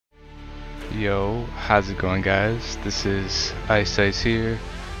Yo, how's it going, guys? This is Ice here,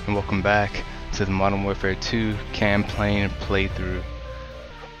 and welcome back to the Modern Warfare 2 campaign playthrough.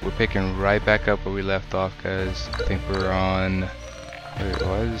 We're picking right back up where we left off, guys. I think we're on... Wait,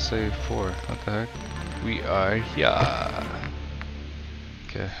 why did it say 4? What the heck? We are here.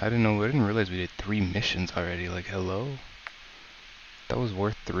 Okay, I didn't realize we did 3 missions already. Like, hello? That was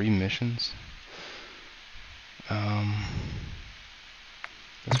worth 3 missions?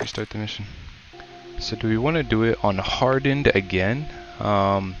 Let's restart the mission. So do we want to do it on hardened again?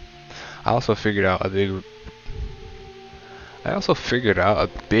 I also figured out a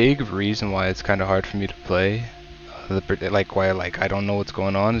big reason why it's kind of hard for me to play. I don't know what's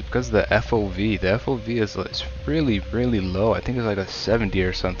going on is because of the FOV. The FOV is really low. I think it's like a 70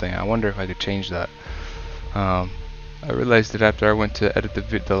 or something. I wonder if I could change that. I realized it after I went to edit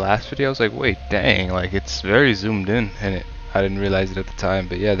the last video. I was like, wait, dang, like it's very zoomed in, and I didn't realize it at the time.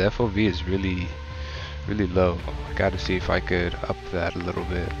 But yeah, the FOV is really low. I gotta see if I could up that a little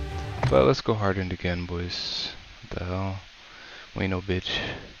bit. But let's go hardened again, boys. What the hell? We ain't no bitch.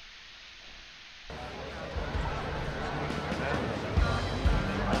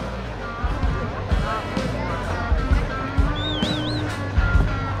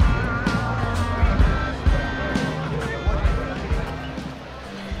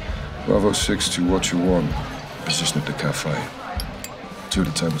 Bravo 6-2, what you want? Position at the cafe. 2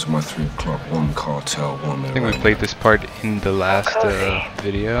 to tables by 3 o'clock, 1 cartel, 1 I think we played this part in the last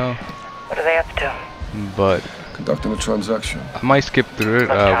video. What are they up to? But conducting a transaction. I might skip through it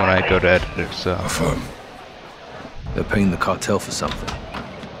when I go to edit it, so. Affirm. They're paying the cartel for something.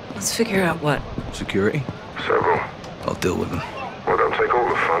 Let's figure out what. Security? Several. I'll deal with them. Well, don't take all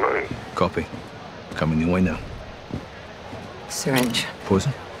the fun, eh? Copy. Coming your way now. Syringe.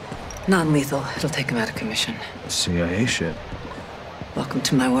 Poison? Non-lethal. It'll take him out of commission. CIA shit. Welcome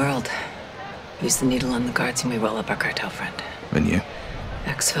to my world. Use the needle on the guards and we roll up our cartel friend. And you?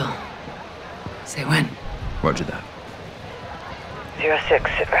 Exfil. Say when. Roger that.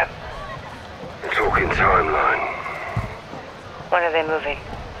 06, sitrep. Talking timeline. When are they moving?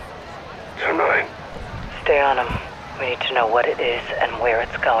 Tonight. Stay on them. We need to know what it is and where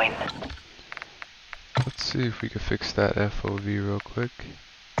it's going. Let's see if we can fix that FOV real quick.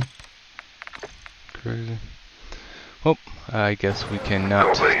 Crazy. Well, I guess we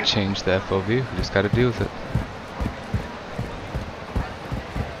cannot change the FOV. We just gotta deal with it.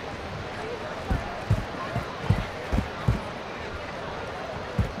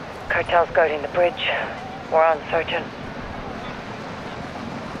 Cartel's guarding the bridge. We're on, Sergeant.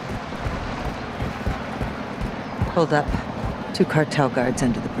 Hold up. 2 cartel guards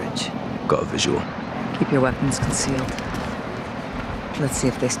under the bridge. Got a visual. Keep your weapons concealed. Let's see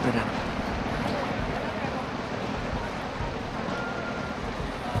if they split up.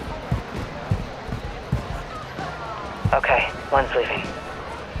 Okay, one's leaving.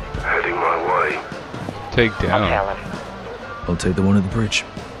 Heading my way. Take down. I'll tail him. I'll take the one at the bridge.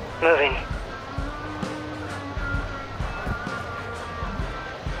 Moving.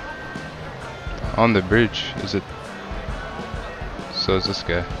 On the bridge, is it? So is this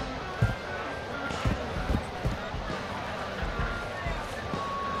guy.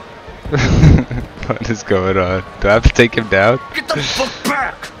 What is going on? Do I have to take him down? Get the fuck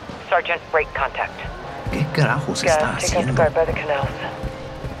back! Sergeant, break contact. ¿Qué carajos Guys, está take out the haciendo? guard by the canals.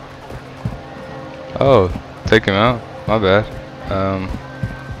 Oh, take him out. My bad.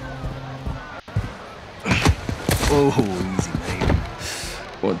 Oh, easy, mate.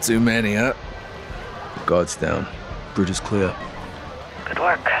 One too many, huh? Guards down. Bridge is clear. Good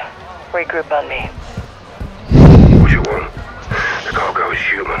work. Regroup on me. What you want? The cargo is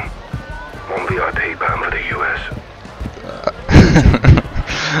human. 1 VIP bound for the US.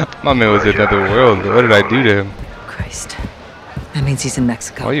 My man was in another world. What did I do to him? Christ. That means he's in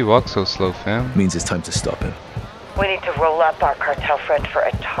Mexico. Why you walk so slow, fam? Means it's time to stop him. We need to roll up our cartel friend for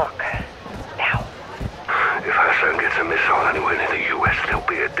a talk. Now. If Hassan gets a missile anywhere near the US, there'll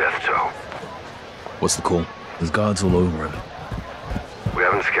be a death toll. What's the call? There's guards all over him. We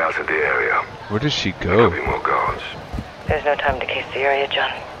haven't scouted the area. Where does she There'll go? be more guards. There's no time to case the area,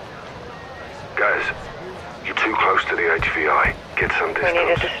 John. Guys, you're too close to the HVI. Get some We need a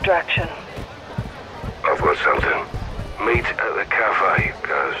distance. distraction. I've got something. Meet at the cafe,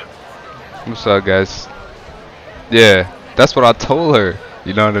 guys. What's up, guys? Yeah, that's what I told her.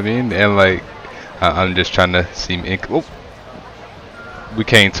 You know what I mean? And like, I'm just trying to seem oh. We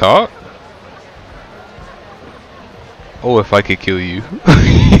can't talk? Oh, if I could kill you.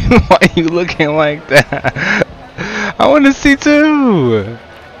 Why are you looking like that? I want to see too.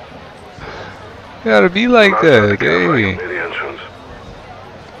 You gotta be like that, hey.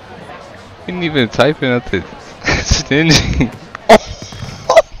 Didn't even type in at the stingy.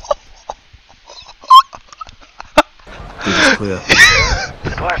 Bridge is clear.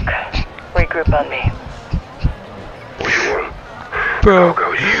 Good work. Regroup on me. What you want? Bro,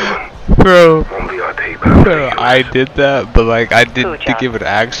 Cargo's human. bro, MWII bound for bro, the I US. did that, but like I didn't Who, think John? it would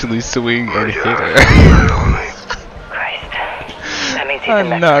actually swing and hit her. Christ. That means he's I in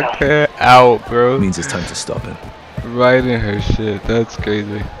Mexico. knocked her out, bro. Means it's time to stop him. Right in her shit. That's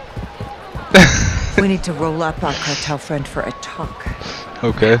crazy. We need to roll up our cartel friend for a talk.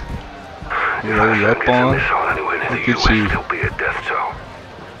 Okay. Roll up on. Look Look at you. There'll be a death toll.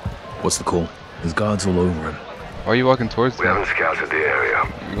 What's the call? There's guards all over him. Why are you walking towards We them? haven't scouted the area.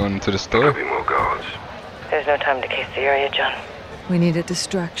 You going into the There'll store? be more guards. There's no time to case the area, John. We need a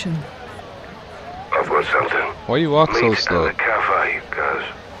distraction. I've got something. Why you walk so Meet slow? at the cafe, guys.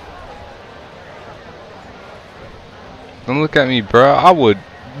 Don't look at me, bro. I would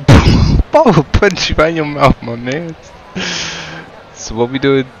punch you right in your mouth, my man. So what we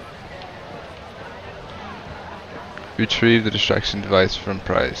doing? Retrieve the distraction device from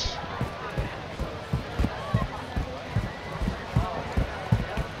Price.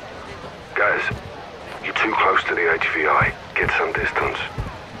 Guys, you're too close to the HVI. Get some distance.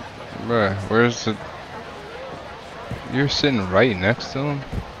 Bruh, where's the... You're sitting right next to him?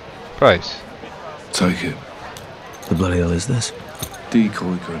 Price. Take it. The bloody hell is this?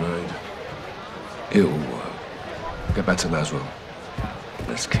 Decoy grenade. It'll work. Get back to Laswell.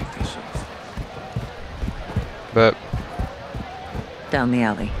 Let's kick this off. But Down the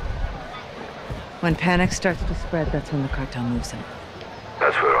alley. When panic starts to spread, that's when the cartel moves in.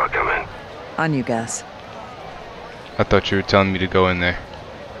 That's where I come in. On you, Gas. I thought you were telling me to go in there.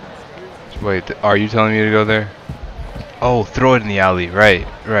 Wait, are you telling me to go there? Oh, throw it in the alley. Right,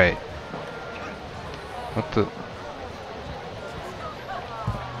 right. What the...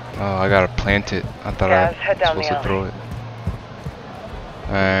 Oh, I gotta plant it. I thought Guys, I head was down the supposed to throw alley.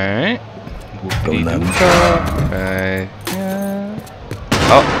 it. Alright. Going down.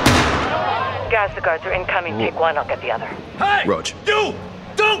 Oh, Guys, the guards are incoming. Take one, I'll get the other. Rog.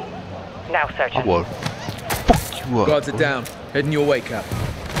 Now, Sergeant. I will fuck you up. Guards are down. Heading your way, Cap.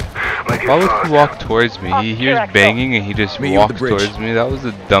 Make it Why would fast. he walk towards me? He hears Correct. banging and he just Meet you at the walks bridge. towards me. That was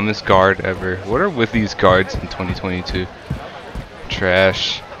the dumbest guard ever. What are with these guards in 2022?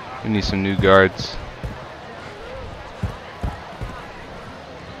 Trash. We need some new guards.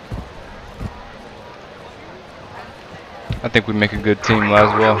 I think we make a good team,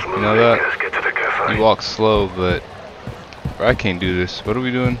 Laswell. You know that? Let's get to the cafe. You walk slow, but bro, I can't do this. What are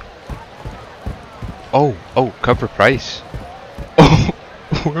we doing? Oh, cover Price. Oh,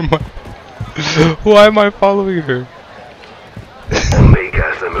 where am I? Why am I following her? On me,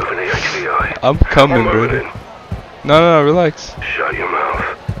 guys. They're moving the HVI. I'm coming, I'm moving brother. in. No, relax. Shut your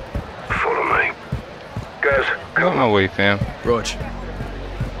mouth. Follow me. Guys, Get come out my on. way, fam. Rog.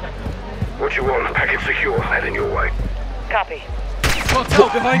 What you want? Package secure. Heading your way. Copy. Cartel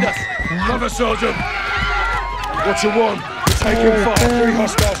behind us! Cover, Sergeant! What you want? We're taking fire. 3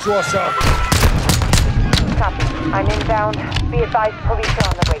 hostiles to our south. Copy. I'm inbound. Be advised, police are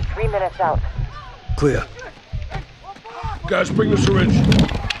on the way. 3 minutes out. Clear. Guys, bring the syringe.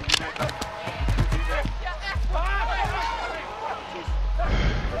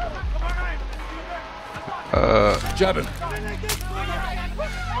 Jabbing.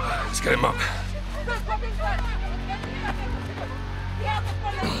 Let's get him up.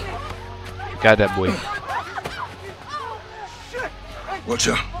 Got that boy. Watch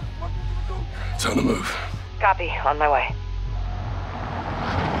out. Time to move. Copy. On my way.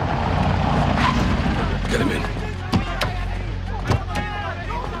 Get him in.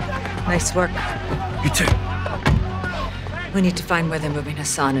 Nice work. You too. We need to find where they're moving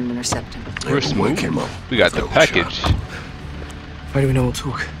Hassan and intercept him. We're Wake smooth. him up. We got the Go, package. Sharp. How do we know we'll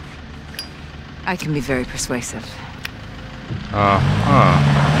talk? I can be very persuasive.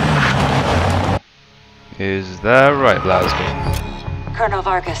 Is that right, Laswell? Colonel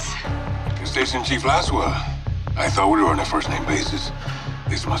Vargas. Station Chief Laswell. I thought we were on a first-name basis.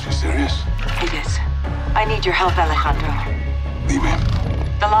 This must be serious. It is. I need your help, Alejandro. Dime.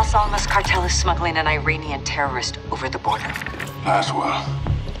 The Las Almas cartel is smuggling an Iranian terrorist over the border. Laswell.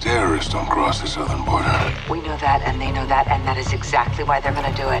 Terrorists don't cross the southern border. We know that, and they know that, and that is exactly why they're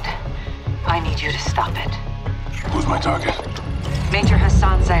gonna do it. I need you to stop it. Who's my target? Major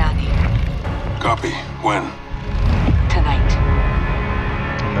Hassan Zayani. Copy. When? Tonight.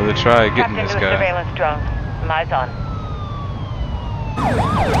 Another try getting Tapped this into a guy. surveillance drone. Eyes on.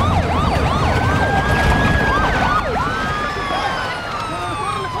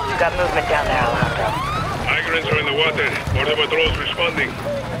 Got movement down there, Alejandro. Migrants are in the water. Border patrol's responding.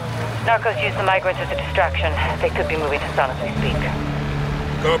 Narcos use the migrants as a distraction. They could be moving Hassan as we speak.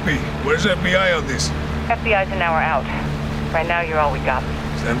 Copy. Where's FBI on this? FBI's an hour out. Right now, you're all we got.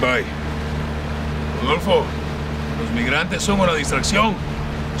 Stand by. Rodolfo, los migrantes son una distracción.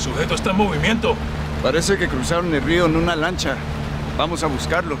 El sujeto está en movimiento. Parece que cruzaron el río en una lancha. Vamos a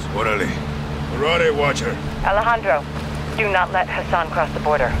buscarlos. Órale. Alright, Watcher. Alejandro, do not let Hassan cross the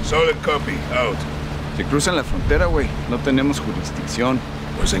border. Solid copy. Out. Si cruzan la frontera, güey, no tenemos jurisdicción.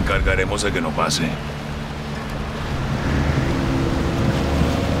 Nos encargaremos de que no pase.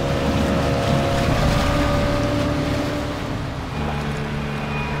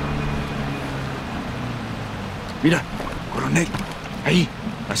 Mira, coronel. Ahí,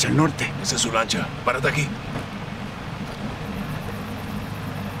 hacia el norte. Esa es su lancha. Párate aquí.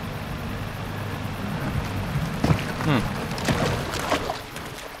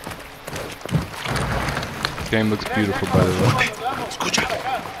 This game looks beautiful, by the way. Escucha.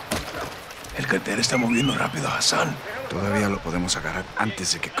 El cartel está moviendo rápido a Hassan. Todavía lo podemos agarrar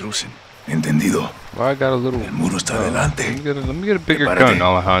antes de que crucen. Entendido. Well, I got a little. El muro está adelante. Let me get a bigger Prepárate. gun, El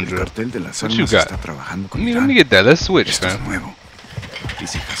Alejandro. cartel de las What you armas got? está trabajando con Let Irán. me get that. Let's switch, Esto es man. nuevo. Y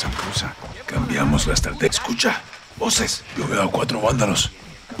si Hassan cruza, Cambiamos la estrategia. Escucha. Voces. Yo veo a 4 vándalos.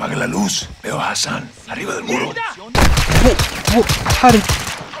 Apaga la luz. Veo a Hassan. Arriba del muro. How did?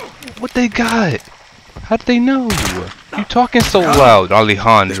 What they got? How did they know? You talking so loud,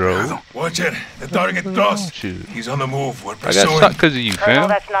 Alejandro? despejado. Watcher. The target crossed. Shoot. He's on the move. We're I got pursuing. shot because of you, Colonel, fam.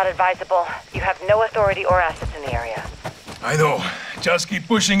 that's not advisable. You have no authority or assets in the area. I know. Just keep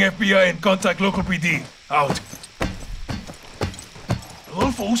pushing FBI and contact local PD. Out.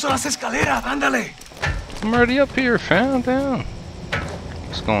 Rodolfo, usa las escaleras. Ándale. I'm already up here, fam. Down.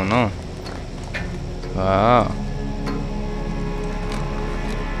 What's going on? Wow.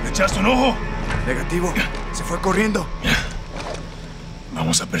 ¿Le echaste un ojo? negativo. Se fue corriendo.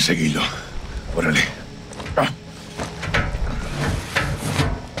 Vamos a perseguirlo. Órale. Ah.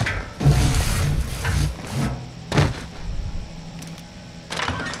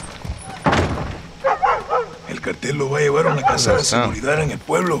 El cartel lo va a llevar a una casa de seguridad en el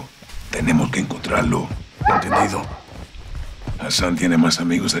pueblo. Tenemos que encontrarlo. Entendido. Hassan tiene más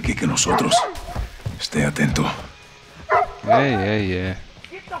amigos aquí que nosotros. Esté atento. Yeah.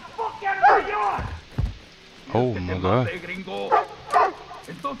 Oh my god.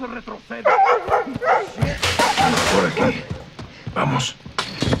 Por aquí. Vamos.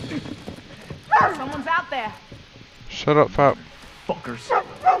 Someone's out there. Shut up, Pop.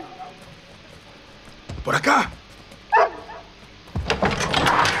 Por acá.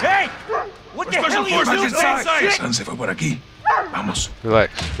 Hey! What the hell are you doing? Hassan se fue por aquí. Vamos.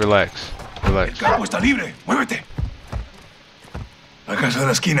 Relax. El campo está libre. Muévete. La casa de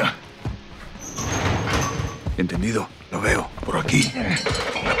la esquina. Entendido. Lo veo. Por aquí.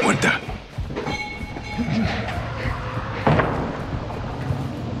 La puerta.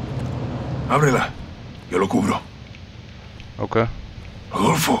 Ábrela. Yo lo cubro. Okay.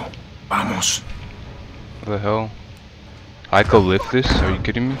 Rodolfo. Vamos. What the hell? I could lift this? Are you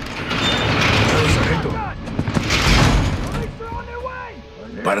kidding me?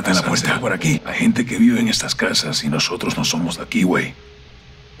 Párate en la puerta. Por aquí. Hay gente que vive en estas casas y nosotros no somos de aquí, güey.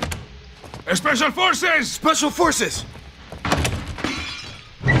 ¡Special Forces! Special Forces.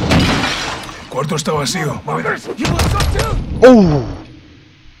 El cuarto está vacío. Muévete. Oh!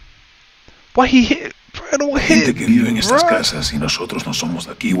 Why he hit? Bro, don't Hay gente hit que vive en me, estas bro. casas y nosotros no somos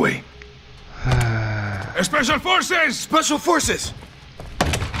de aquí, güey. ¡Special Forces! Special Forces.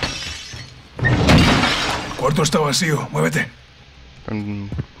 El cuarto está vacío. Muévete.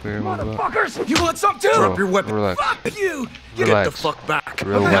 Where was that? Fuckers! You want some too? Bro, Drop your weapon. relax. Fuck you! You Relax. get the fuck back.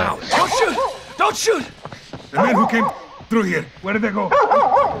 Relax. Now. Don't shoot! Don't shoot! The men who came through here. Where did they go?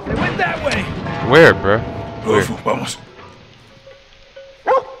 They went that way. Where, bro? Where? Rodolfo, vamos.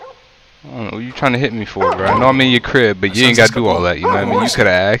 I don't know what you trying to hit me for, bro. I know I'm in your crib, but you ain't gotta do all that. You know what I mean? You could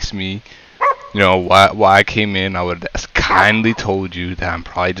have asked me, you know, why I came in. I would have kindly told you that I'm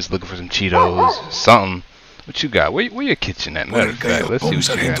probably just looking for some Cheetos, something. What you got? Where your kitchen at? Matter of fact, let's see what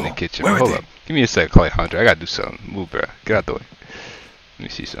you got in the kitchen. Hold up. Give me a sec, Alejandro. I gotta do something. Move, bro. Get out the way. Let me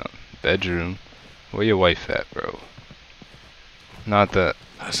see something. Bedroom. Where your wife at, bro? Not that.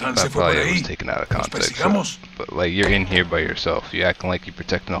 Hassan se That fue por probably was ahí. taken out of Nos context. persigamos. But like you're in here by yourself. You acting like you're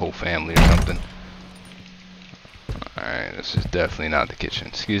protecting the whole family or something. Alright, this is definitely not the kitchen.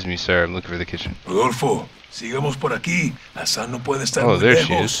 Excuse me, sir. I'm looking for the kitchen. Rodolfo, sigamos por aquí. Hassan no puede estar Oh, muy there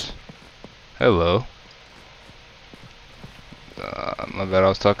she lejos. is. Hello. My bad, I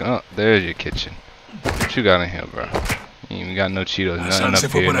was talking. Oh, there's your kitchen. What you got in here, bro? You ain't even got no Cheetos, Hassan nothing se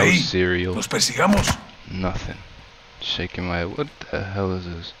up fue here, por no ahí. cereal, Nos persigamos. nothing. Shaking my head. What the hell is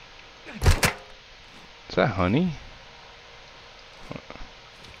this? Is that honey?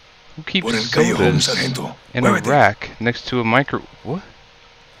 Who keeps Por el callejón, sodas sargento. in a Muévete. rack next to a micro? What?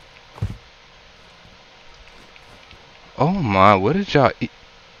 Oh my! What did y'all eat?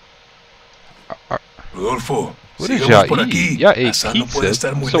 Rodolfo, What did sigamos y'all por eat? aquí. Y'all ate Asa no puede pizza.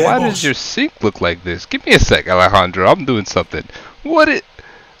 estar muy So why lejos. does your sink look like this? Give me a sec, Alejandro. I'm doing something. What it?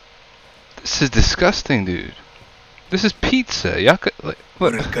 This is disgusting, dude. This is pizza. Y'all could like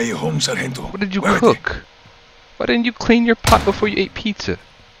Por what? el callejón, sargento. What did you Muévete. cook? Why didn't you clean your pot before you ate pizza?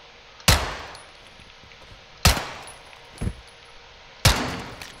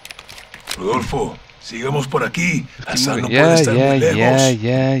 Rodolfo, sigamos por aquí. Asa no puede Yeah, estar muy lejos.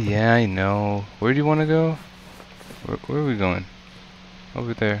 yeah, I know. Where do you want to go? Where are we going?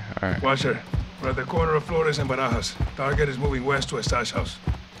 Over there. Alright. Watcher, we're at the corner of Flores and Barajas. Target is moving west to a stash house.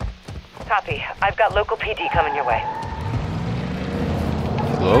 Copy. I've got local PD coming your way.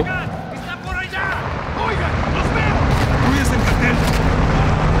 Hello? ¡Está por allá! ¡Oigan! ¡Los veo! ¡Patrullas en cartel!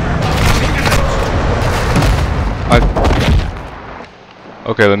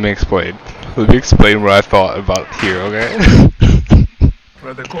 Okay, let me explain. Let me explain what I thought about here, okay?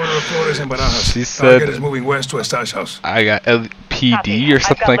 We're at the corner of Flores and Barajas. She said- Target is moving west to a stash house. I got LPD Copy. or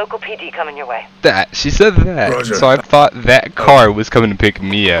something like local PD coming your way. that. She said that. Roger. So I thought that car was coming to pick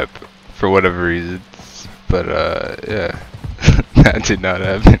me up for whatever reason. But, yeah. That did not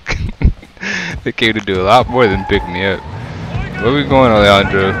happen. They came to do a lot more than pick me up. Where we going,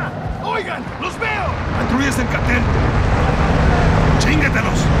 Alejandro? ¡Oigan! ¡Los veo! ¡Patrullas en cartel!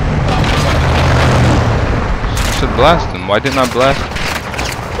 ¡Chíngatelos! I should blast him. Why didn't I blast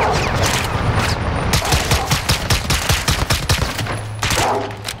him?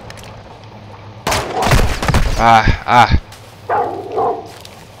 Ah.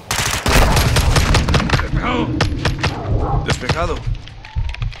 Despejado. Despejado.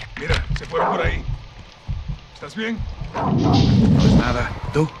 Mira, se fueron por ahí. ¿Estás bien? Pues nada.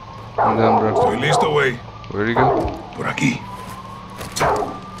 ¿Tú? I'm down, bro. Estoy listo, güey. Where'd he go? Por aquí.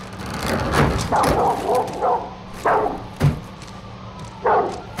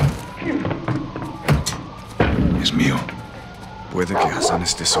 Es mío, Puede que Hassan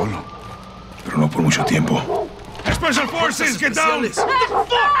esté solo. pero no por mucho tiempo. Special Forces, get down!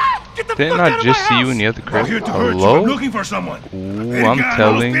 Get the Didn't fuck I out of just my see you house! in the other Not crib? here to hurt you. I'm Hello? looking for someone. Ooh, Hey, I'm guy,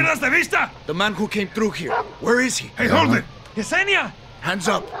 telling. No los pierdas de vista. The man who came through here. Where is he? Hey, hold it. Yesenia! Hands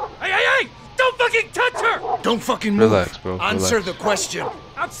up. Hey, hey, hey! Don't fucking touch her! Don't fucking move. Relax, bro. Answer Relax. the question.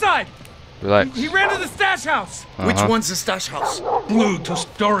 Outside! Relax. He ran to the stash house! Which Uh-huh. one's the stash house? Blue to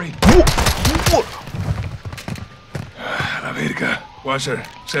story. La verga. Watcher,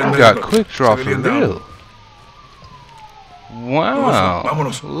 send You got medical. quick draw for Civilian down. real. Wow.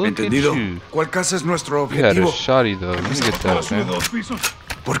 Vámonos. Look Entendido. at you. ¿Cuál casa es nuestro You had a objetivo? shoddy though. Let me get Toda that, sube man. 2 pisos.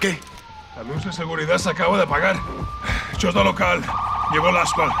 ¿Por qué? La luz de seguridad se acaba de apagar. Chota local. Llegó el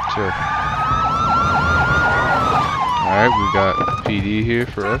asphalt. Chill. Alright, we got PD here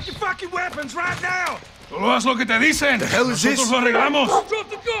for Drop us. your fucking weapons right now! Solo haz lo que te dicen. The hell is Nosotros this? lo arreglamos. Drop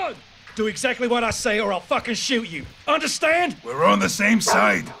the gun! Do exactly what I say or I'll fucking shoot you. Understand? We're on the same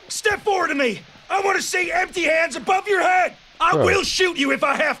side. Step forward to me! I want to see empty hands above your head! I Bro. will shoot you if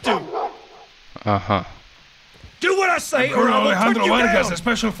I have to! Uh-huh. Do what I say or Colonel I will put Alejandro you Vargas, down! the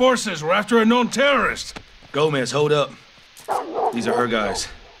Special Forces. We're after a known terrorist. Gomez, hold up. These are her guys.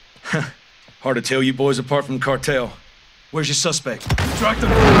 Hard to tell you boys apart from the cartel. Where's your suspect? Track them.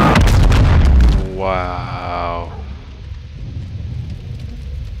 Wow.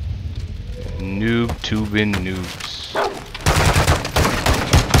 Noob tubing noobs.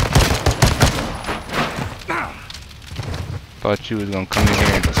 Thought you was gonna come in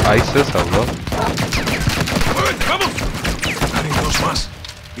here and ice us. Hello? Muévete, vamos. Hay dos más.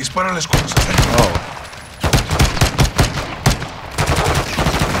 Dispárales cuando se acerquen. Oh.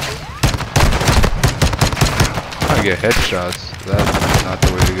 I get headshots. That's not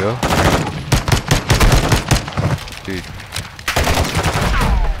the way to go. Dude.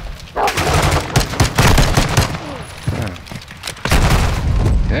 Yeah.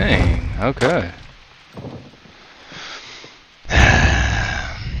 Dang. Okay.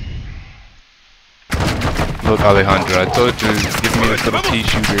 Look, Alejandro, I told you, give me this little pea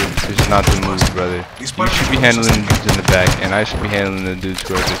shooter. It's not the move, brother. You should be handling the dudes in the back, and I should be handling the dudes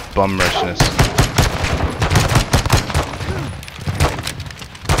who are just bum rushing us.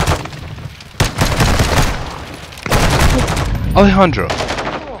 Alejandro,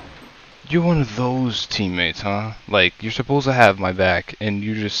 you're one of those teammates, huh? Like, you're supposed to have my back, and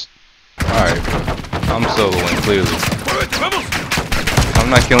you just... Alright, bro. I'm soloing, clearly. Muévete, vamos. I'm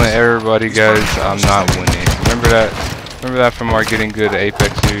not killing everybody, guys. I'm not winning. Remember that? Remember that from our Getting Good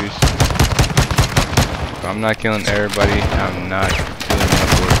Apex series. If I'm not killing everybody, I'm not killing my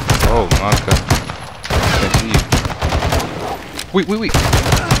boy. Oh, Monka. I see you. Wait.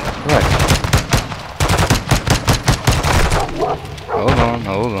 What?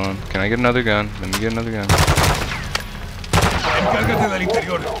 Hold on. Can I get another gun? Let me get another gun. Encárgate del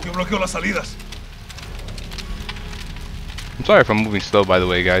interior. Yo bloqueo las salidas. I'm sorry if I'm moving slow, by the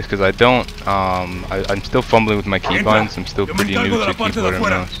way, guys, because I don't, I'm still fumbling with my keybinds. I'm still pretty new to keyboard and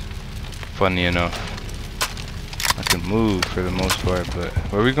mouse. Funny enough. I can move for the most part, but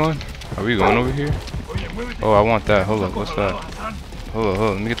where are we going? Are we going over here? Oh, I want that. Hold up, what's that? Hold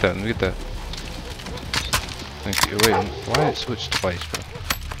on, let me get that. Thank you. Wait, why did it switch twice, bro?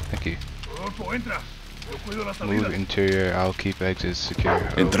 Thank you. Move interior, I'll keep exits secure.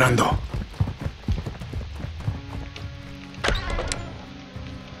 Entrando.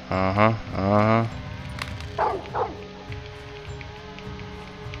 Uh-huh.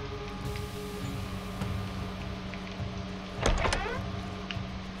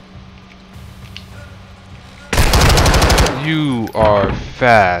 You are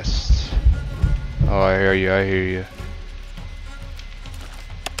fast. Oh, I hear you.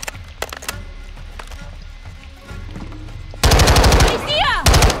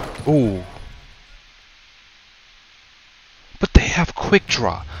 Ooh. But they have quick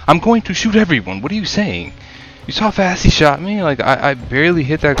draw. I'm going to shoot everyone. What are you saying? You saw how fast he shot me? Like, I barely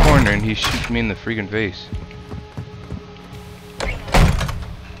hit that corner and he shoots me in the freaking face.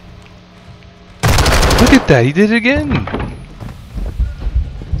 Look at that. He did it again.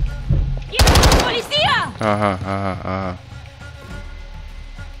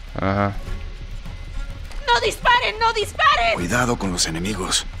 No disparen, no disparen. Cuidado con los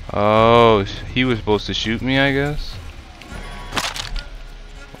enemigos. Oh, he was supposed to shoot me, I guess.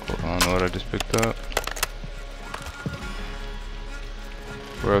 I don't know what I just picked up.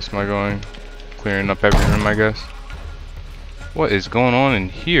 Where else am I going? Clearing up every room, I guess. What is going on in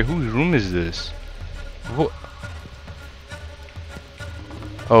here? Whose room is this? What?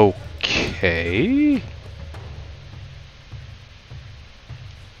 Okay.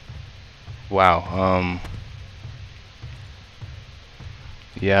 Wow.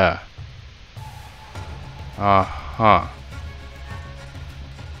 Yeah.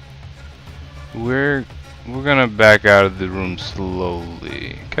 We're gonna back out of the room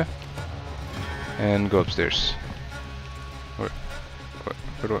slowly, okay? And go upstairs. Where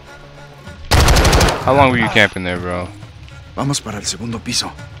do I? How long were you camping there, bro? Vamos para el segundo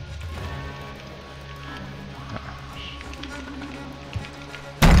piso.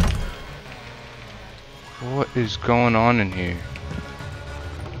 What is going on in here?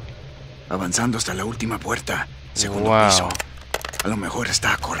 Avanzando hasta la última puerta. Segundo piso. A lo mejor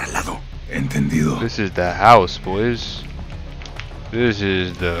está acorralado. Entendido. This is the house, boys. This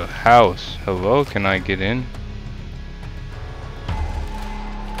is the house. Hello, can I get in?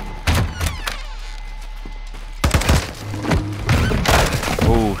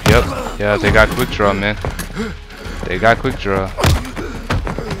 Oh, yep. Yeah, they got quick draw, man. They got quick draw.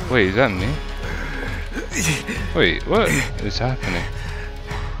 Wait, is that me? Wait, what is happening?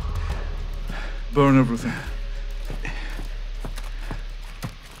 Burn everything.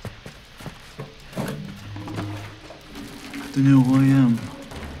 Do you know who I am?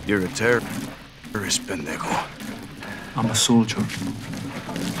 You're a terrorist, pendejo. I'm a soldier.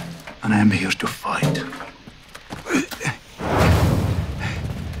 And I am here to fight.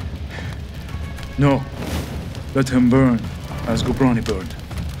 No. Let him burn, as Gobrani burned.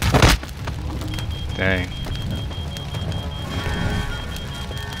 Dang.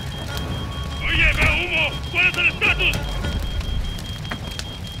 Oye, veo humo. ¿Cuál es el estatus?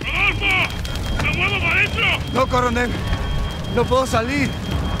 ¡Rodolfo! ¡Me muevo para adentro! No, coronel. No puedo salir.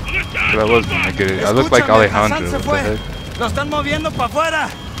 But I wasn't I get it. I look like Alejandro. What the heck? Lo están moviendo para afuera.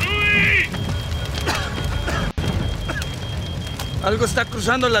 Algo está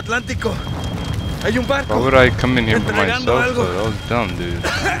cruzando el Atlántico. Hay un barco. Why would I come in here by myself? That was dumb, dude.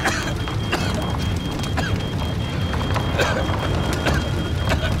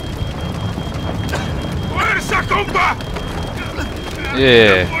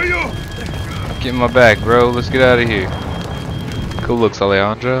 Yeah. Get my back, bro. Let's get out of here. Cool looks,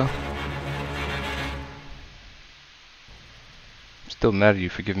 Alejandro. I'm still mad at you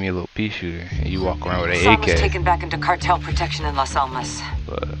for giving me a little pea shooter. And you walk around with an AK. Was taken back into cartel protection in Las Almas.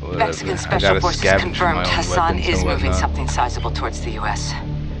 But Mexican Special Forces confirmed Hassan is moving something sizable towards the U.S.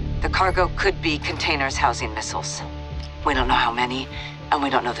 The cargo could be containers housing missiles. We don't know how many, and we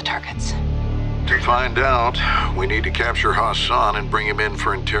don't know the targets. To find out, we need to capture Hassan and bring him in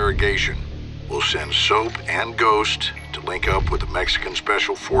for interrogation. We'll send Soap and Ghost to link up with the Mexican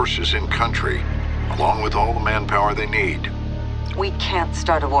Special Forces in country, along with all the manpower they need. We can't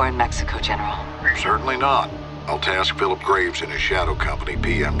start a war in Mexico, General. Certainly not. I'll task Philip Graves and his shadow company,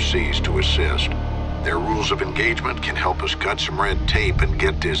 PMCs, to assist. Their rules of engagement can help us cut some red tape and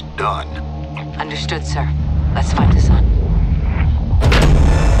get this done. Understood, sir. Let's find Hassan.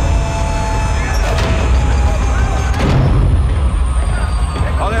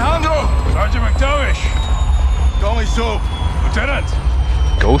 Alejandro! Sergeant McTavish! Call me Soap. Lieutenant!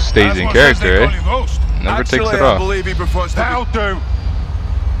 Ghost stays in character, eh? Never takes it off. I believe he prefers to do.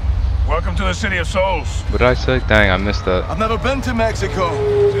 Welcome to the City of Souls. What did I say? Dang, I missed that. I've never been to Mexico.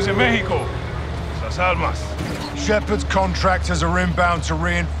 This is in Mexico. Las Almas. Shepard's contractors are inbound to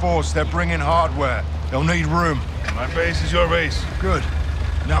reinforce. They're bringing hardware. They'll need room. My base is your base. Good.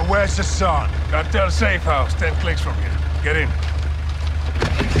 Now where's Hassan? Cartel safe house, 10 clicks from here. Get in.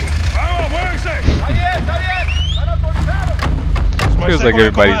 Feels like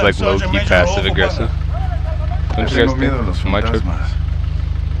everybody's like low-key passive-aggressive. Don't you guys think? From my trip.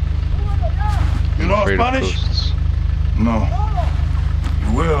 You know Spanish? No.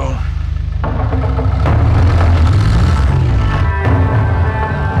 You will.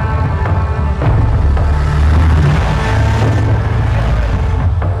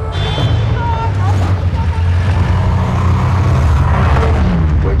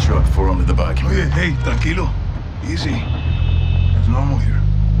 White truck, 4 under the back. Oye, hey, tranquilo. Easy. It's normal here.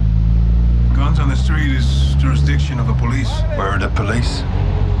 Guns on the street is jurisdiction of the police. Where are the police?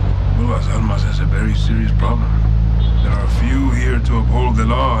 Well, Las Almas has a very serious problem. There are few here to uphold the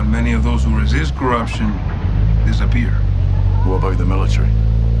law, and many of those who resist corruption disappear. What about the military?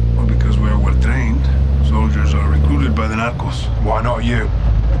 Well, because we're well trained, soldiers are recruited by the narcos. Why not you?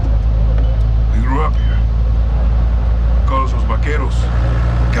 We grew up here. We call us los vaqueros,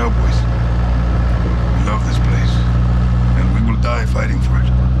 cowboys. We love this place, and we will die fighting for it.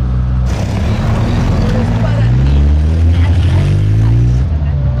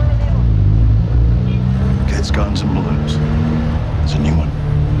 Kids, guns, and balloons. It's a new one.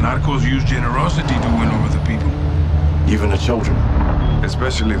 Narcos use generosity to win over the people. Even the children.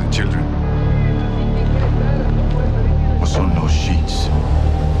 Especially the children. What's on those sheets?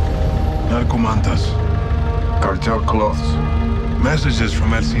 Narcomantas. Cartel cloths. Messages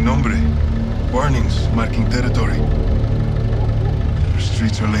from El Sin Nombre. Warnings marking territory. The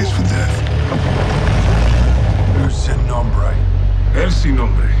streets are laced with death. Who's Sin Nombre? El Sin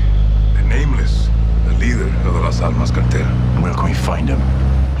Nombre. The nameless. The leader of the Las Almas cartel. Where can we find him?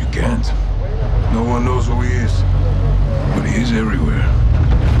 You can't. No one knows who he is. But he is everywhere.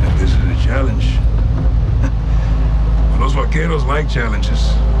 And this is a challenge. Los vaqueros like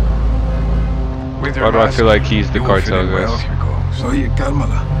challenges. Why do I feel like he's the cartel guy? Oye,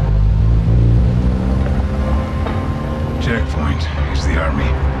 cálmala. Checkpoint is the army.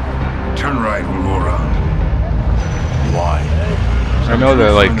 Turn right, we'll go around. Why? I know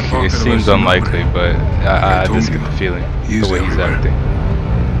that like it seems unlikely, but I just get the feeling the way he's acting.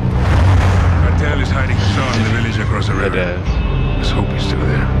 Cartel is hiding Hassan in the village across the river. Let's hope he's still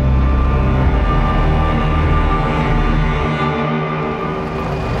there.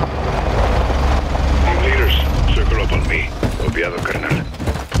 Team leaders, circle up on me. Copiado, carnal.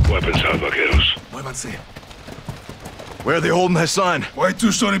 Weapons out, vaqueros. Muévanse. Where are they holding Hassan? White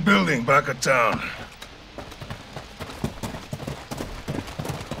two-story building back of town.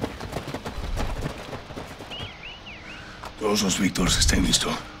 Todos los Víctors estén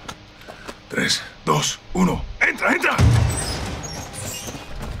listos. 3, 2, 1. ¡Entra, entra!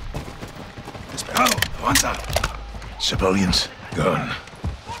 Despejado, avanza. Civilians. Gone.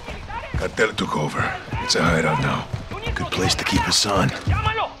 Cartel took over. It's a hideout now. Good place to keep Hassan.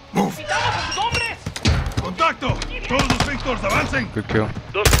 Move. Contacto. Todos los Víctors, avancen. Good kill.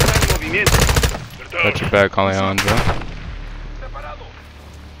 Got your back, Alejandro.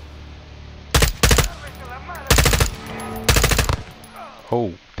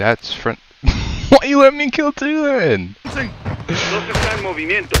 Oh, that's front. Why you let me kill two then? I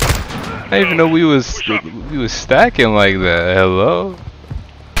didn't even know we was stacking like that. Hello.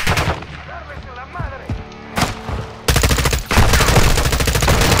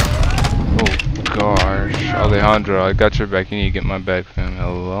 Oh gosh, Alejandro, I got your back. You need to get my back, fam.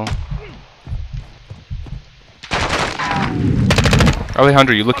 Hello.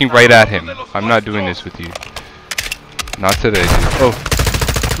 Alejandro, you're looking right at him. I'm not doing this with you. Not today, dude. Oh.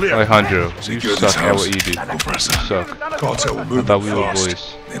 Alejandro, you suck at what you do. You suck. I thought we were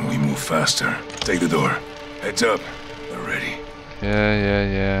boys. Then we move faster. Take the door. Heads up. They're ready.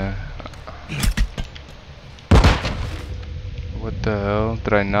 Yeah. What the hell?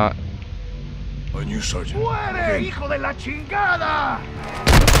 Did I not? On you, Sergeant. ¡Muere, hijo de la chingada!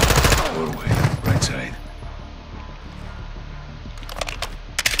 Doorway, right side.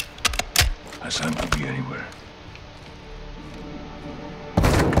 Hassan could be anywhere.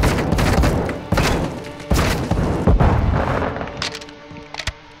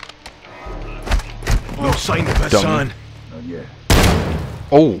 No sign of Hassan. Not yet.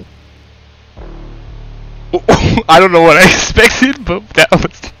 Oh. I don't know what I expected, but that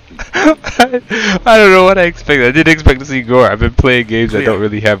was... I don't know what I expected. I didn't expect to see gore. I've been playing games that don't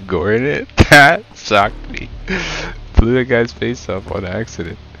really have gore in it. That shocked me. Blew that guy's face off on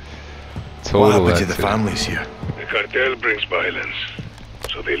accident. Total What happened accident. to the families here? The cartel brings violence,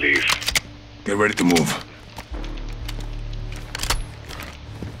 so they leave. Get ready to move.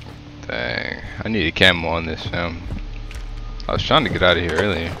 Dang. I need a camo on this, fam. I was trying to get out of here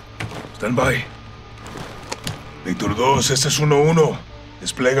earlier. Stand by. Víctor 2, este es 1-1.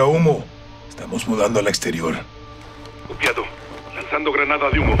 Desplega humo. Estamos mudando al exterior. Copiado. Lanzando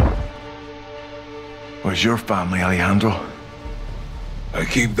granada de humo. Where's your family, Alejandro? I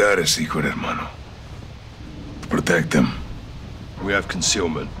keep that a secret, hermano. Protect them. We have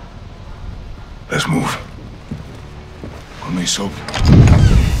concealment. Let's move. Con mi soap.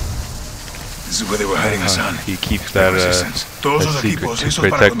 This is where they were hiding Hassan. He keeps that, Todos that los secret equipos to listos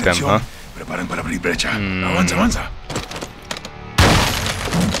para protect them, contención. huh? Preparen para abrir brecha. Avanza, avanza.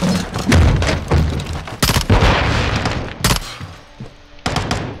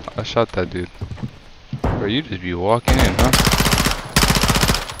 I shot that dude. Bro, you just be walking in, huh?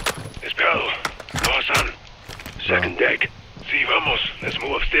 Esperado. No Hassan. Second deck. Si, vamos. Let's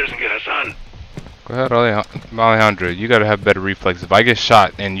move upstairs and get Hassan. Go ahead, Alejandro. You gotta have better reflexes. If I get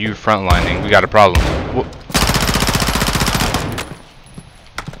shot and you frontlining, we got a problem.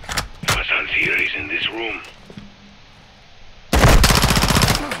 Hassan's here. He's in this room.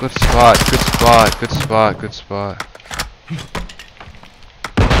 Good spot, good spot, good spot, good spot.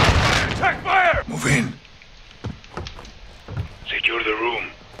 Attack fire! Move in. Secure the room.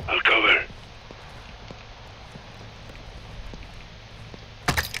 I'll cover.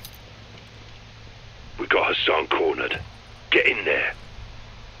 We got Hassan cornered. Get in there.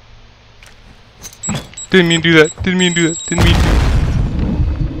 Didn't mean to do that. Didn't mean to do that. Didn't mean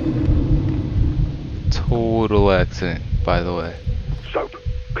to. Total accident, by the way. Soap.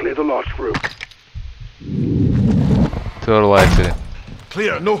 Clear the last room. Total accident.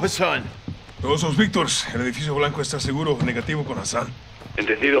 Clear, no Hassan. Todos los Víctors. El edificio blanco está seguro, negativo con Hassan.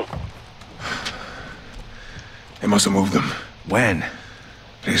 Entendido. They must have moved them. When?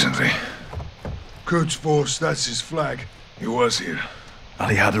 Recently. Quds Force, that's his flag. He was here.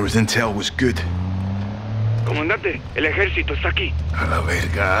 Alejandro's intel was good. Comandante, el ejército está aquí. A la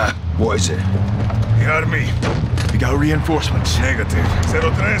verga. What is it? The army. We got reinforcements. Negative.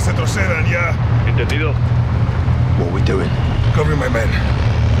 03, retrocedan ya. Entendido. What are we doing? Covering my men.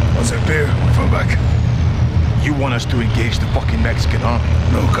 Once they're clear, we fall back. You want us to engage the fucking Mexican army?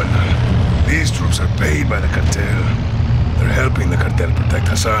 No, Colonel. These troops are paid by the cartel. They're helping the cartel protect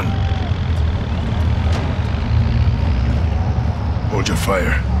Hassan. Hold your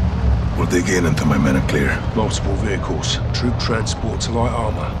fire. We'll dig in until my men are clear. Multiple vehicles, troop transport to light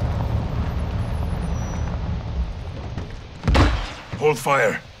armor. Hold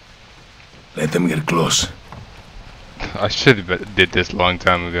fire. Let them get close. I should have did this a long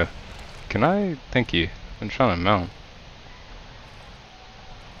time ago. Can I? Thank you. I'm trying to mount.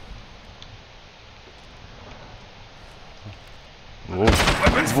 Whoa.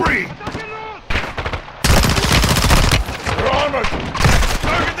 Weapons free! They're armored!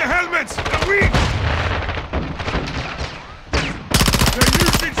 Target the helmets! They're weak! They're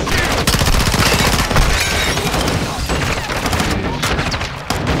using shields!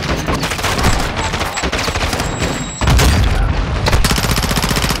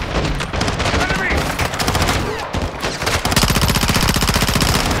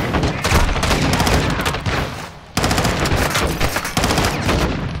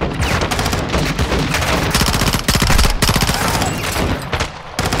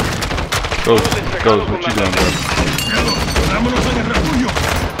 Ghost, what you doing, bro? Vámonos en el refugio.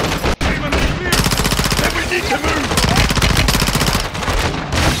 Everyone is clear. Then we need to move.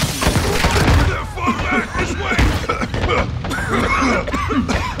 Fall back this way.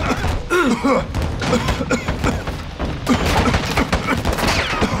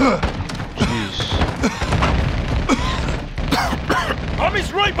 Jeez.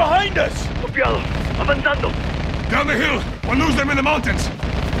 Army's right behind us. Copiado. Avanzando. Down the hill. We'll lose them in the mountains.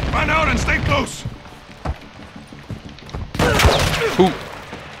 Fan out and stay close. Ooh.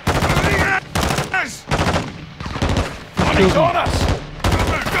 Yes. Army's on us.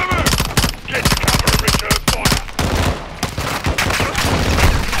 Cover, cover. Get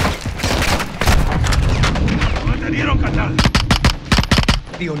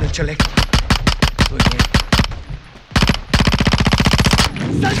radio nel chaleco. Good man.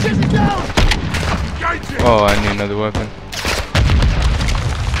 Sanchez is down! Oh, I need another weapon.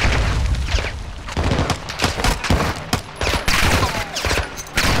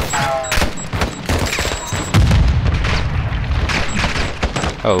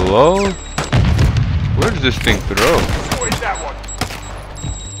 Hello? Where does this thing throw?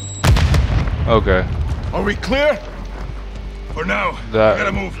 Okay. Are we clear? For now, That, we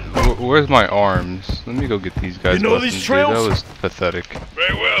gotta move. Where's my arms? Let me go get these guys. You know these trails? That was pathetic.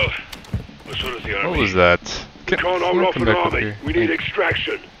 Very well. As soon as the army. What was that? We can't hold off come an back up army. here. We need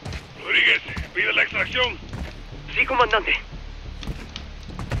extraction. Rodriguez, pide la extracción. Sí, comandante.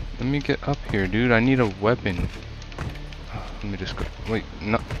 Let me get up here, dude. I need a weapon. Let me just go. Wait,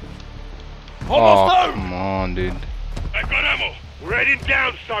 no. Almost Oh, there. come on, dude. I got ammo. We're heading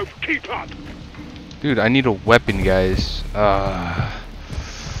down south. Keep up. Dude, I need a weapon, guys.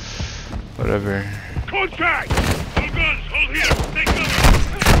 Whatever. Contact! All guns, hold here. Take cover.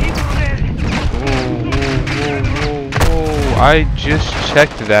 Whoa. I just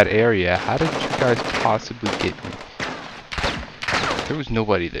checked that area. How did you guys possibly get me? There was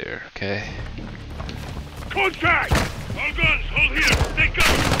nobody there, okay? Contact! All guns, hold here. Take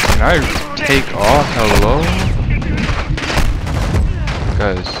cover. Can I take off? Hello?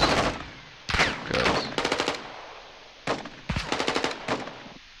 Guys.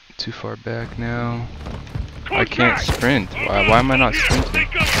 Too far back now. I can't sprint. Why am I not sprinting?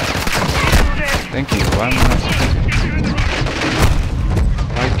 Thank you. Why am I not sprinting?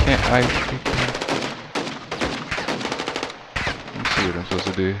 Why can't I freaking... Let me see what I'm supposed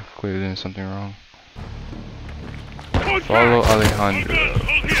to do. Clearly doing something wrong. Follow Alejandro.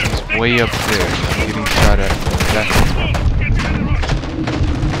 He's way up there. I'm getting shot at.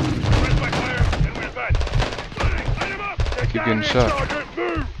 I keep getting shot.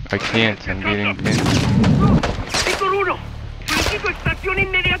 I can't. I'm getting pinned. Víctor 1, solicito extracción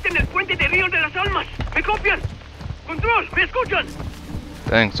inmediata en el puente de Río de las Almas. ¿Me copian? Control, ¿me escuchan?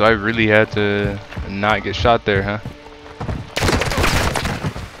 Dang, so I really had to not get shot there, huh?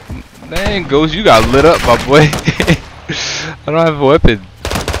 Dang, Ghost, you got lit up, my boy. I don't have a weapon.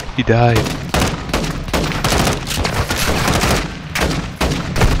 He died.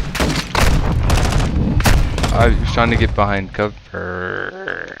 I was trying to get behind cover.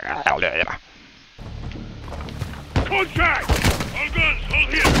 Contact! All guns, hold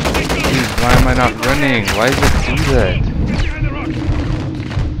here. Jeez, why am I not running? Why does it do that?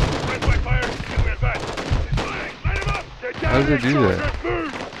 How does it do that?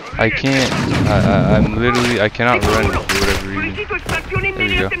 I can't. I'm literally. I cannot run for whatever reason. Solicito extracción There we go.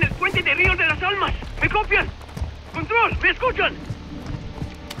 inmediata en el puente de Río de las Almas. ¿Me copian? Control, ¿me escuchan?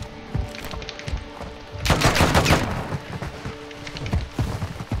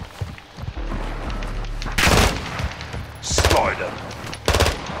 Slider.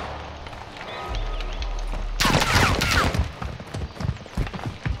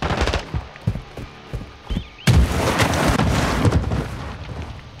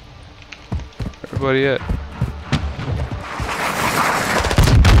 Everybody at?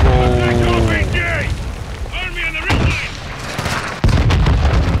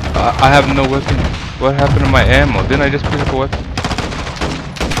 I have no weapon. What happened to my ammo? Didn't I just pick up a weapon?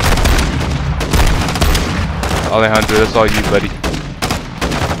 Alejandro, that's all you, buddy.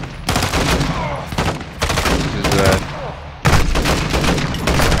 What is that?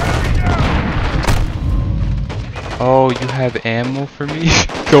 Oh, you have ammo for me?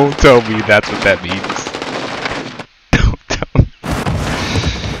 Don't tell me that's what that means. Don't tell me.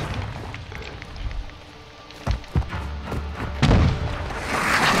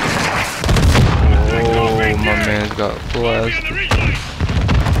 Oh, my man's got blasted.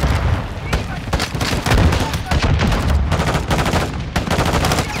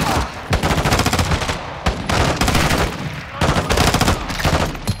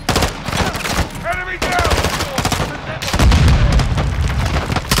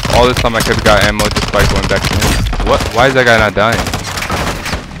 All this time I could have got ammo just by going back to him. What? Why is that guy not dying?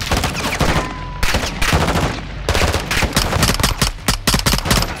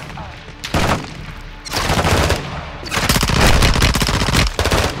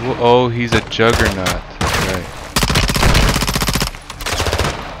 Oh, he's a juggernaut. Right.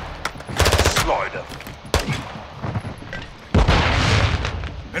 Slider.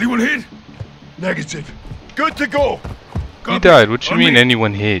 Anyone hit? Negative. Good to go. He died. What you mean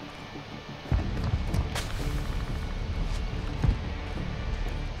anyone hit?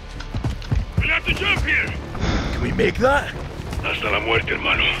 We'll have to jump here. Can we make that? Hasta la muerte,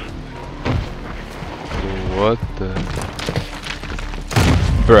 hermano. What the?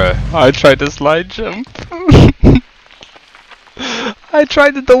 Bruh, I tried to slide jump. I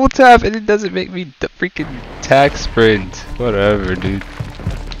tried to double tap and it doesn't make me the freaking tack sprint. Whatever, dude.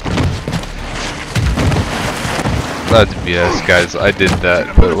 That's BS, guys. I did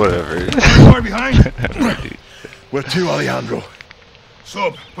that, but whatever. Far behind. Where to, Alejandro?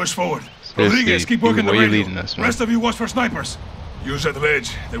 Soap, push forward. Seriously, Rodriguez, keep working the where you radio. leading us, man? Rest of you watch for snipers. Use that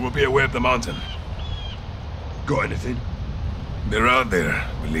ledge. There will be a way up the mountain. Got anything? They're out there,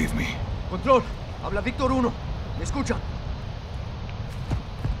 believe me. Control, habla Víctor 1. ¿Me escuchan?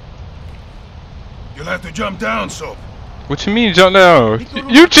 You'll have to jump down, Soap. What you mean jump down?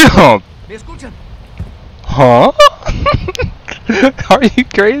 You jump! ¿Me escuchan? Huh? Are you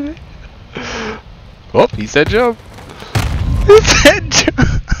crazy? Oh, he said jump. He said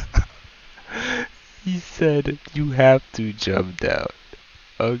jump. He said you have to jump down.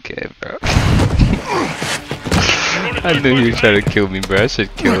 Okay, bro. I knew he was trying to kill me, bro. I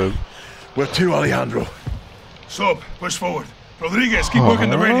should kill him. Where to, Alejandro? Soap, push forward. Rodriguez, keep working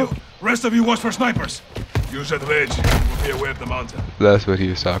the radio. Rest of you watch for snipers. Use that ledge. There will be a way up the mountain. That's what he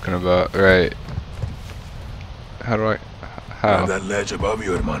was talking about, right? How do I? How? Have that ledge above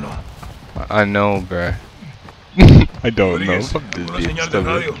you, hermano. I know, bruh. I don't know. Fuck this being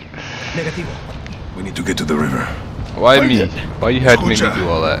stupid. We need to get to the river. Why me? Why you had to make me do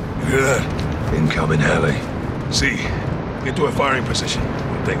all that? You hear that? Incoming heli. See, get to a firing position.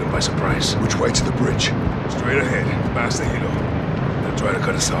 We'll take them by surprise. Which way to the bridge? Straight ahead, past the hilo. They'll try to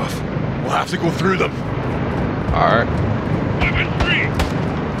cut us off. We'll have to go through them. Alright. Weapons free!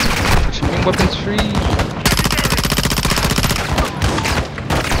 What you mean weapons free?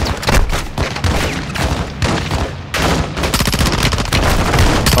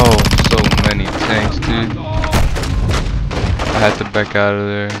 Oh, so many tanks, dude. I had to back out of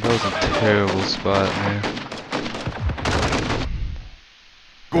there. That was a terrible spot, man.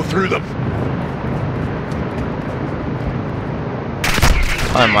 Go through them.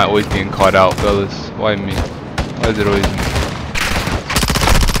 Why am I always being caught out, fellas? Why me? Why is it always me?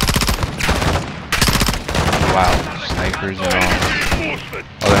 Wow, snipers and all.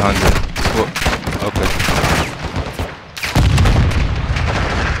 Alejandro. Whoa. Okay.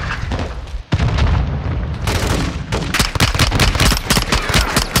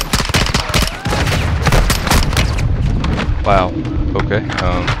 Wow. Okay.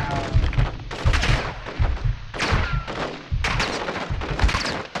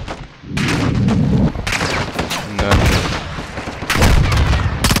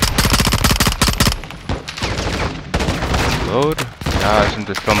 Load? Gosh, I'm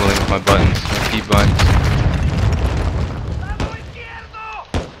just fumbling with my buttons, my key buttons.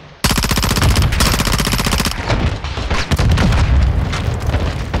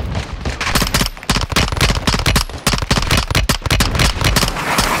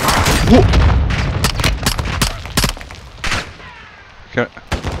 Whoa! Can I...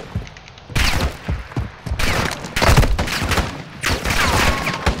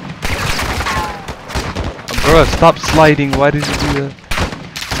 Bro, stop sliding. Why did you do that?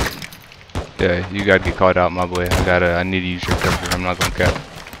 Yeah, you gotta get caught out, my boy. I need to use your cover. I'm not gonna cap.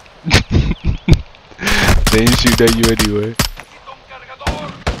 They ain't shoot at you anyway.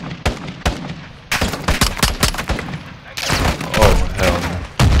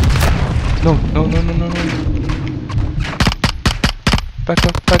 Oh, hell no. No. Back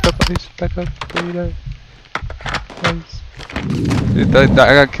up, please. Back up. Where you at? Nice. Dude,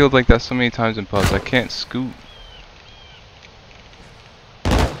 I got killed like that so many times in pubs. I can't scoot.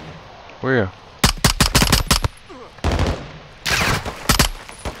 Where?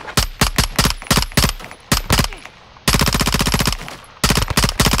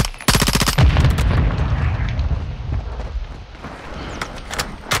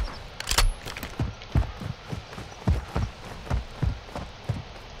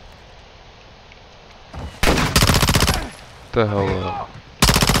 The hell up.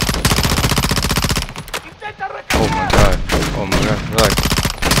 Oh my god. Oh my god.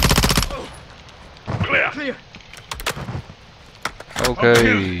 Relax. Clear.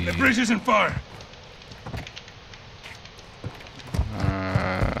 Okay. The bridge isn't far.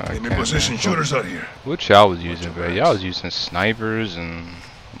 Give me position shooters out here. What y'all was using, bro? Y'all was using snipers and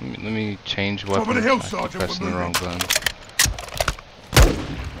let me change weapons. Over the hill, I keep Sergeant. pressing the wrong button.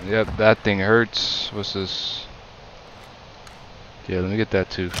 Yep, that thing hurts. What's this? Yeah, let me get that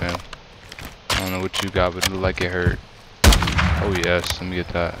too, fam. I don't know what you got, but it looked like it hurt. Oh yes, let me get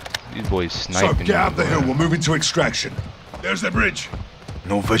that. These boys sniping. So get up the hill, we're moving to extraction. There's the bridge.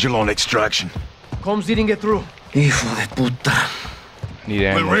 No visual on extraction. Comms didn't get through. Hijo de puta. Need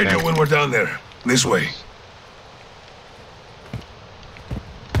ammo, We'll radio fam. when we're down there. This way.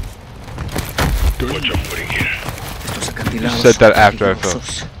 You said that after I fell.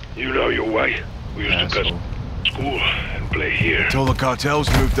 You know your way. We used to go to school and play here. Till the cartels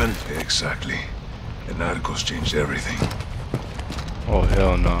moved in. Exactly. And narcos changed everything. Oh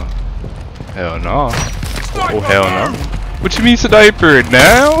hell no. Hell no. Oh hell no. What you mean sniper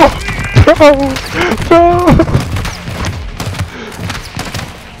now? Bro!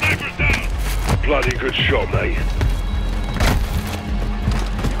 Sniper's down! Bloody good shot, mate.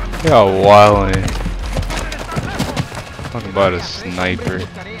 Y'all wildin'. Talking about a sniper.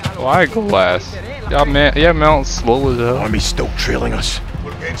 Why glass? Y'all mount slow as hell. Army's still trailing us.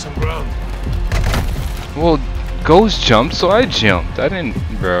 We'll gain some ground. Well, Ghost jumped, so I jumped. I didn't,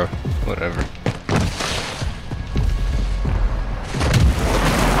 bro. Whatever.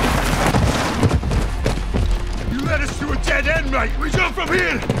 You led us to a dead end, mate. We jump from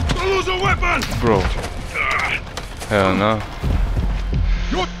here. Don't lose a weapon. Bro. Hell no.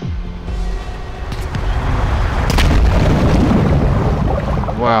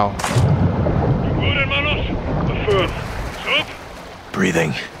 Wow. Good, hermanos. Affirm. Stop.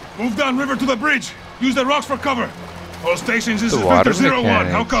 Breathing. Move downriver to the bridge. Use the rocks for cover. All stations, this The is water Victor 01.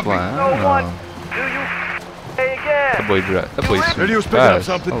 How mechanics. copy? Wow. That boy swims fast.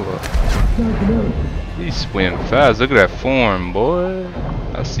 Hold up. He swim fast. Look at that form, boy.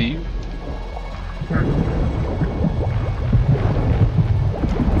 I see you.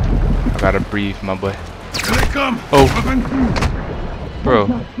 I gotta breathe, my boy. Here they come. Oh. Bro.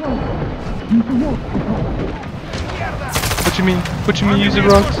 What you mean? What you mean using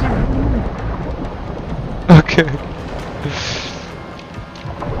rocks? Okay.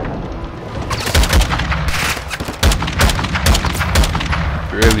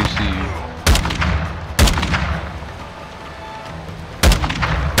 Barely see you.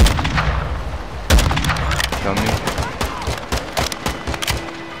 Tell me.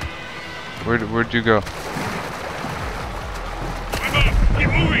 Where'd you go? Keep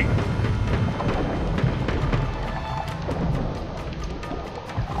moving.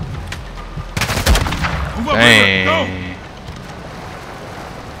 Move up, Dang. go.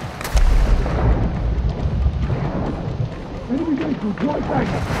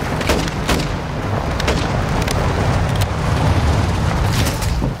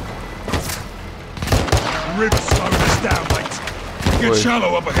 The river's slowing us down, mate. Get Wait.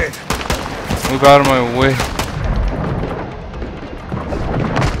 shallow up ahead. Move out of my way.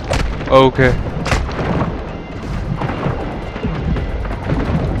 Okay.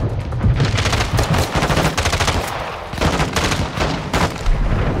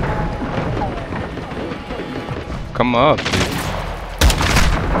 Come up, dude.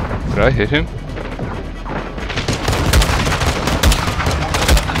 Did I hit him?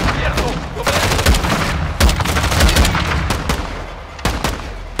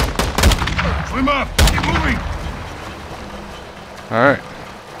 Swim up. Keep moving. Alright.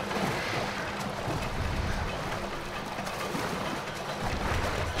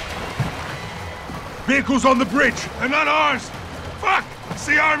 Vehicles on the bridge. They're not ours. Fuck! It's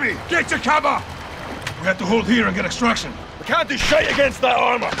the army. Get to cover. We have to hold here and get extraction. We can't do shit against that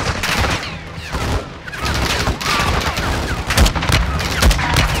armor.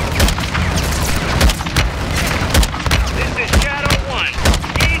 This is Shadow 1.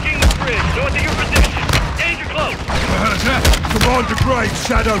 Engaging the bridge north of your position. Danger close. The hell is that? Commander Graves,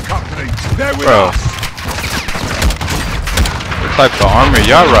 Shadow Company. They're with Bro. us. What type of armor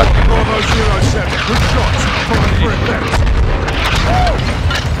y'all rocking? Bravo 07. Good shots. Coming for effect.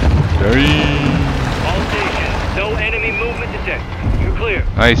 All stations, no enemy movement detected. You're clear.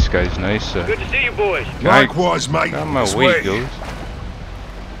 Nice, guys. Nice. Good to see you, boys. Likewise, mate. Got my This weight, way. goes.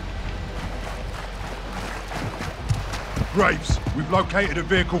 Graves, we've located a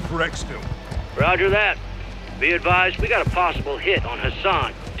vehicle for exfil. Roger that. Be advised, we got a possible hit on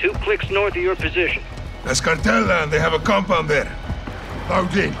Hassan, 2 clicks north of your position. That's cartel land. They have a compound there.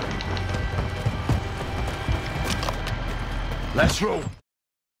 Load in. Let's roll.